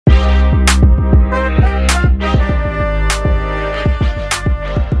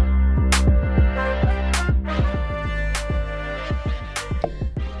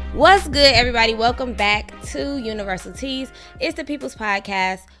What's good, everybody? Welcome back to Universal Teas. It's the People's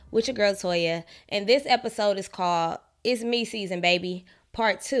Podcast with your girl Toya, and this episode is called It's Me Season, Baby,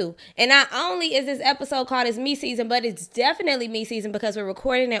 Part 2. And not only is this episode called It's Me Season, but it's definitely me season because we're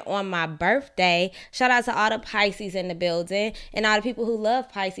recording it on my birthday. Shout out to all the Pisces in the building and all the people who love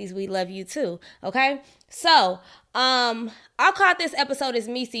Pisces. We love you too, okay? So, I'll call this episode Is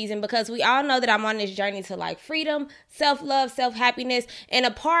Me Season because we all know that I'm on this journey to like freedom, self-love, self-happiness, and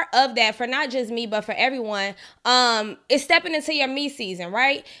a part of that for not just me, but for everyone, is stepping into your me season,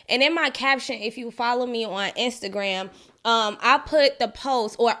 right? And in my caption, if you follow me on Instagram, I put the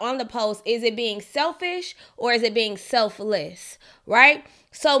post or on the post, is it being selfish or is it being selfless, right?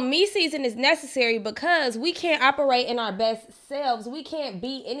 So me season is necessary because we can't operate in our best selves. We can't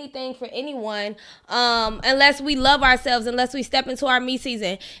be anything for anyone unless we love ourselves, unless we step into our me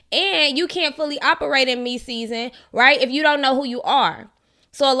season. And you can't fully operate in me season, right, if you don't know who you are.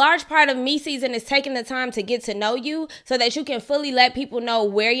 So a large part of me season is taking the time to get to know you so that you can fully let people know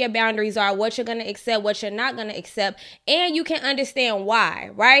where your boundaries are, what you're going to accept, what you're not going to accept, and you can understand why,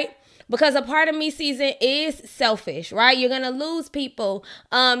 right? Because a part of me season is selfish, right? You're going to lose people.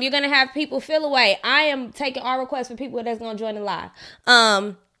 You're going to have people feel away. I am taking all requests for people that's going to join the live.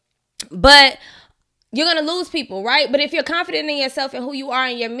 But you're going to lose people, right? But if you're confident in yourself and who you are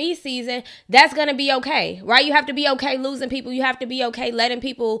in your me season, that's going to be okay, right? You have to be okay losing people. You have to be okay letting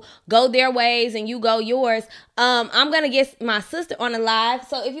people go their ways and you go yours. I'm going to get my sister on the live.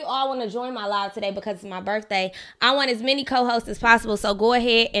 So if you all want to join my live today because it's my birthday, I want as many co-hosts as possible. So go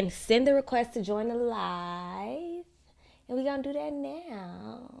ahead and send the request to join the live. And we're going to do that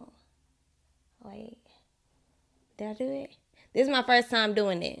now. Wait. Did I do it? This is my first time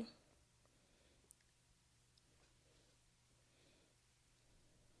doing it.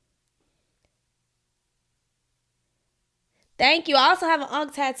 Thank you. I also have an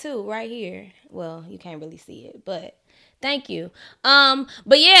Unk tattoo right here. Well, you can't really see it, but thank you.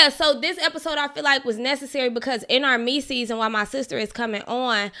 But yeah, so this episode I feel like was necessary because in our me season, while my sister is coming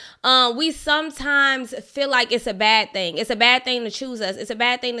on, we sometimes feel like it's a bad thing. It's a bad thing to choose us. It's a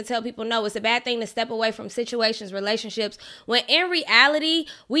bad thing to tell people no. It's a bad thing to step away from situations, relationships, when in reality,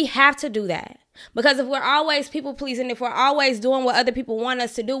 we have to do that. Because if we're always people pleasing, if we're always doing what other people want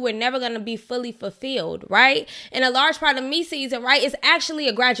us to do, we're never going to be fully fulfilled, right? And a large part of me season, right, is actually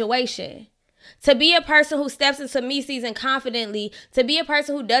a graduation. To be a person who steps into me season confidently, to be a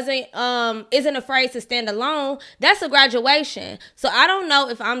person who isn't afraid to stand alone, that's a graduation. So I don't know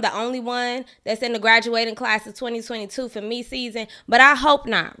if I'm the only one that's in the graduating class of 2022 for me season, but I hope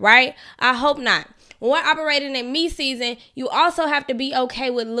not, right? I hope not. When we're operating in me season, you also have to be okay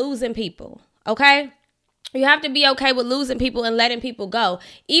with losing people. Okay? You have to be okay with losing people and letting people go,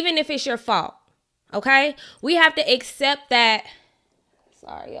 even if it's your fault. Okay? We have to accept that.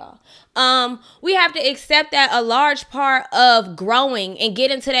 Sorry, y'all. We have to accept that a large part of growing and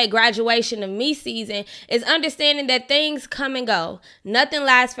getting to that graduation of me season is understanding that things come and go. Nothing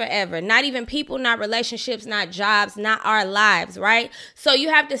lasts forever. Not even people, not relationships, not jobs, not our lives, right? So you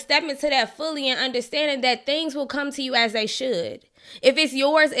have to step into that fully and understanding that things will come to you as they should. If it's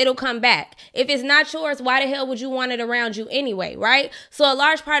yours, it'll come back. If it's not yours, why the hell would you want it around you anyway, right? So a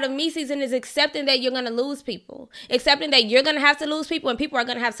large part of me season is accepting that you're going to lose people. Accepting that you're going to have to lose people and people are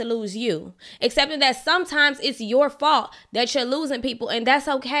going to have to lose you. Accepting that sometimes it's your fault that you're losing people and that's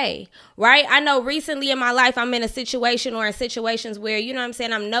okay, right? I know recently in my life I'm in a situation or in situations where, you know what I'm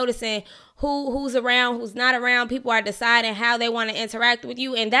saying, I'm noticing who's around, who's not around. People are deciding how they want to interact with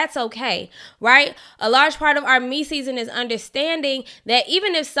you, and that's okay, right? A large part of our me season is understanding that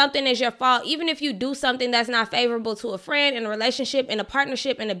even if something is your fault, even if you do something that's not favorable to a friend, in a relationship, in a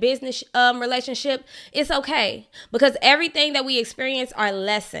partnership, in a business relationship, it's okay. Because everything that we experience are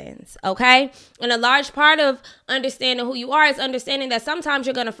lessons, okay? And a large part of understanding who you are is understanding that sometimes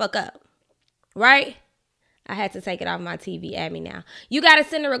you're going to fuck up, right? I had to take it off my TV. Add me now. You got to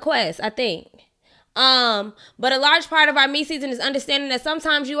send a request, I think. But a large part of our me season is understanding that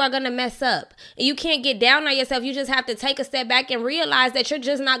sometimes you are going to mess up and you can't get down on yourself. You just have to take a step back and realize that you're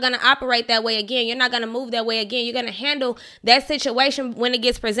just not going to operate that way again. You're not going to move that way again. You're going to handle that situation when it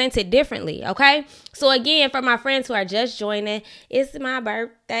gets presented differently. Okay. So again, for my friends who are just joining, it's my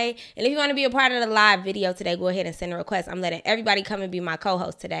birthday. And if you want to be a part of the live video today, go ahead and send a request. I'm letting everybody come and be my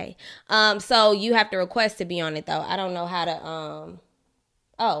co-host today. So you have to request to be on it though. I don't know how to,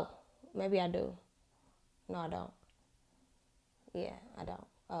 oh, maybe I do. No, I don't. Yeah, I don't.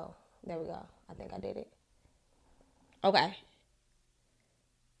 Oh, there we go. I think I did it. Okay.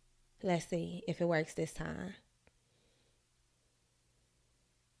 Let's see if it works this time.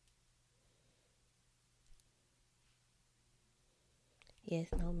 Yes,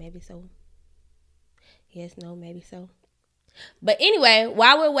 no, maybe so. Yes, no, maybe so. But anyway,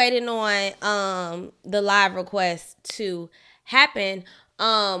 while we're waiting on the live request to happen,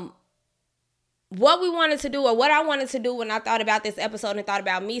 what we wanted to do, or what I wanted to do when I thought about this episode and thought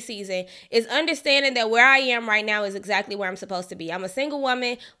about me season, is understanding that where I am right now is exactly where I'm supposed to be. I'm a single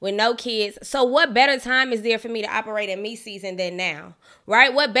woman with no kids. So what better time is there for me to operate in me season than now,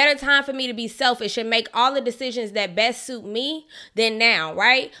 right? What better time for me to be selfish and make all the decisions that best suit me than now,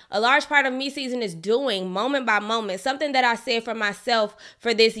 right? A large part of me season is doing moment by moment, something that I said for myself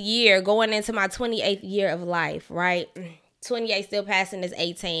for this year, going into my 28th year of life, right? 28 still passing as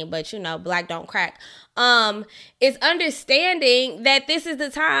 18, but black don't crack. It's understanding that this is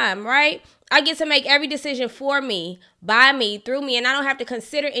the time, right? I get to make every decision for me, by me, through me, and I don't have to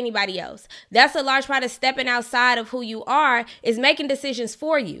consider anybody else. That's a large part of stepping outside of who you are, is making decisions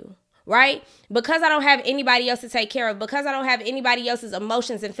for you, right? Because I don't have anybody else to take care of, because I don't have anybody else's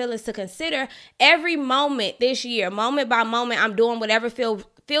emotions and feelings to consider, every moment this year, moment by moment, I'm doing whatever feels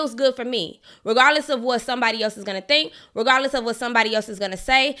good for me, regardless of what somebody else is going to think, regardless of what somebody else is going to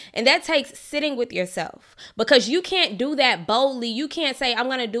say. And that takes sitting with yourself, because you can't do that boldly. You can't say, I'm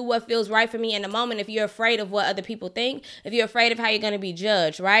going to do what feels right for me in the moment if you're afraid of what other people think, if you're afraid of how you're going to be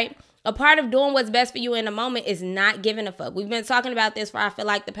judged, right? A part of doing what's best for you in the moment is not giving a fuck. We've been talking about this for, I feel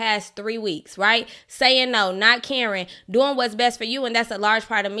like, the past 3 weeks, right? Saying no, not caring, doing what's best for you. And that's a large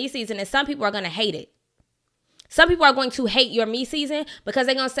part of me season. And some people are going to hate it. Some people are going to hate your me season because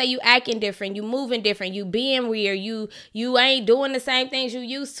they're going to say you acting different, you moving different, you being weird, you ain't doing the same things you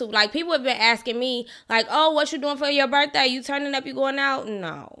used to. Like, people have been asking me, like, oh, what you doing for your birthday? You turning up, you going out?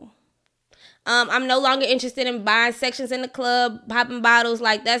 No. I'm no longer interested in buying sections in the club, popping bottles.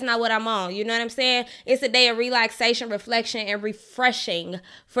 Like, that's not what I'm on. You know what I'm saying? It's a day of relaxation, reflection, and refreshing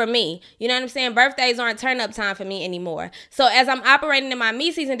for me. You know what I'm saying? Birthdays aren't turn-up time for me anymore. So as I'm operating in my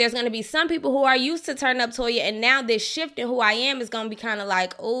me season, there's going to be some people who are used to turn up Toya, and now this shift in who I am is going to be kind of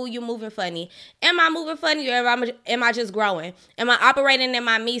like, oh, you moving funny. Am I moving funny, or am I just growing? Am I operating in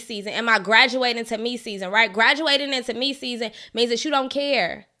my me season? Am I graduating to me season, right? Graduating into me season means that you don't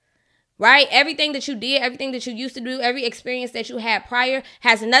care. Right? Everything that you did, everything that you used to do, every experience that you had prior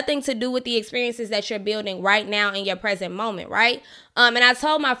has nothing to do with the experiences that you're building right now in your present moment, right? And I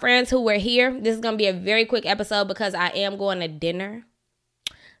told my friends who were here, this is going to be a very quick episode because I am going to dinner.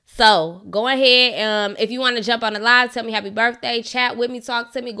 So go ahead. If you want to jump on the live, tell me happy birthday, chat with me,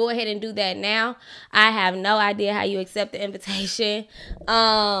 talk to me, go ahead and do that now. I have no idea how you accept the invitation.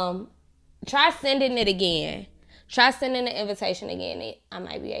 Try sending it again. Try sending the invitation again. I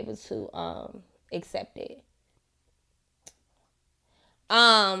might be able to accept it.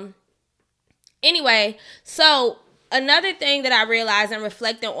 Anyway, so another thing that I realized and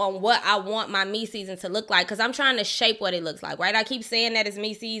reflecting on what I want my me season to look like, because I'm trying to shape what it looks like, right? I keep saying that it's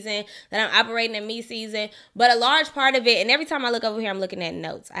me season, that I'm operating in me season, but a large part of it, and every time I look over here, I'm looking at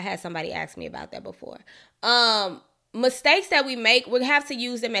notes. I had somebody ask me about that before. Mistakes that we make, we have to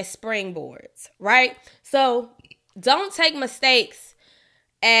use them as springboards, right? So don't take mistakes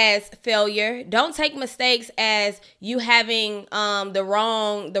as failure. Don't take mistakes as you having the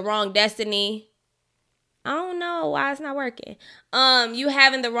wrong destiny. I don't know why it's not working. You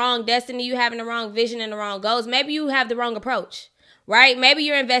having the wrong destiny, you having the wrong vision and the wrong goals. Maybe you have the wrong approach, right? Maybe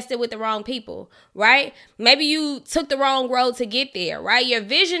you're invested with the wrong people, right? Maybe you took the wrong road to get there, right? Your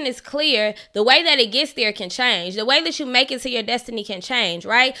vision is clear. The way that it gets there can change. The way that you make it to your destiny can change,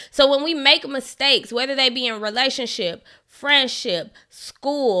 right? So when we make mistakes, whether they be in relationship, friendship,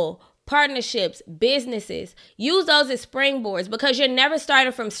 school, partnerships, businesses, use those as springboards, because you're never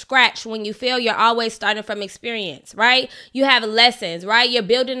starting from scratch. When you fail, you're always starting from experience, right? You have lessons, right? You're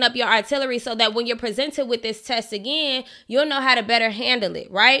building up your artillery so that when you're presented with this test again, you'll know how to better handle it,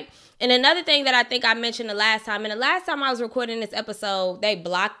 right? And another thing that I think I mentioned the last time I was recording this episode, they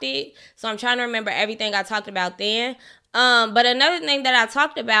blocked it. So I'm trying to remember everything I talked about then. But another thing that I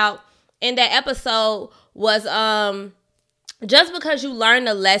talked about in that episode was just because you learned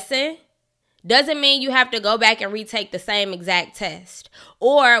a lesson doesn't mean you have to go back and retake the same exact test.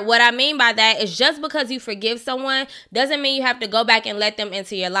 Or what I mean by that is, just because you forgive someone doesn't mean you have to go back and let them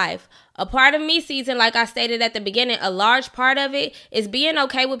into your life. A part of me season, like I stated at the beginning, a large part of it is being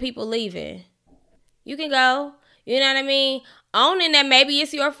okay with people leaving. You can go. You know what I mean? Owning that maybe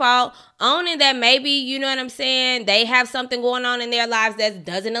it's your fault. Owning that maybe, you know what I'm saying, they have something going on in their lives that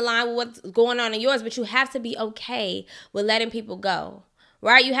doesn't align with what's going on in yours. But you have to be okay with letting people go,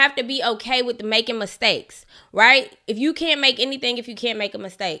 right? You have to be okay with making mistakes, right? If you can't make anything, if you can't make a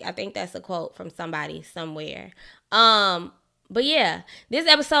mistake. I think that's a quote from somebody somewhere. But yeah, this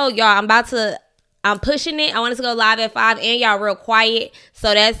episode, y'all, I'm about to I'm pushing it. I want us to go live at 5 and y'all real quiet.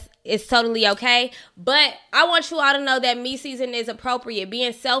 So it's totally okay. But I want you all to know that me season is appropriate.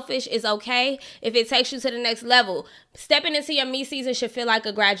 Being selfish is okay if it takes you to the next level. Stepping into your me season should feel like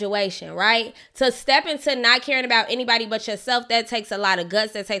a graduation, right? To step into not caring about anybody but yourself, that takes a lot of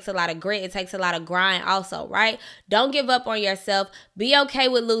guts. That takes a lot of grit. It takes a lot of grind also, right? Don't give up on yourself. Be okay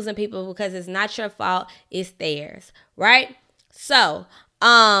with losing people because it's not your fault. It's theirs, right? So,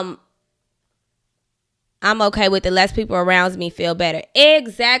 I'm okay with the less people around me feel better.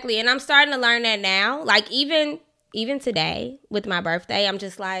 Exactly. And I'm starting to learn that now. Like even today with my birthday, I'm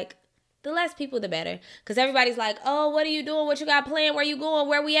just like, the less people, the better. Because everybody's like, oh, what are you doing? What you got planned? Where you going?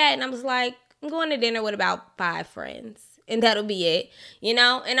 Where we at? And I'm just like, I'm going to dinner with about 5 friends. And that'll be it, you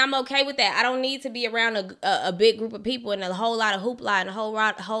know? And I'm okay with that. I don't need to be around a big group of people and a whole lot of hoopla and a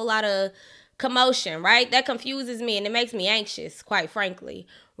whole lot of commotion, right? That confuses me and it makes me anxious, quite frankly,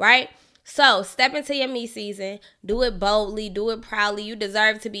 right? So step into your me season. Do it boldly. Do it proudly. You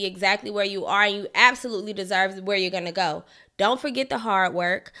deserve to be exactly where you are. And you absolutely deserve where you're going to go. Don't forget the hard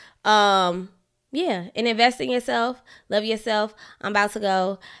work. And invest in yourself. Love yourself. I'm about to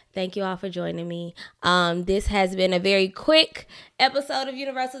go. Thank you all for joining me. This has been a very quick episode of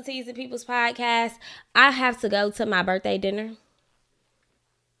Universal Teas and People's Podcast. I have to go to my birthday dinner.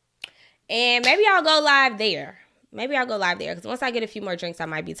 And maybe I'll go live there. Because once I get a few more drinks, I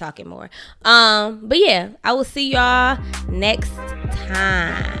might be talking more. But yeah, I will see y'all next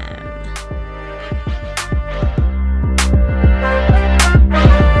time.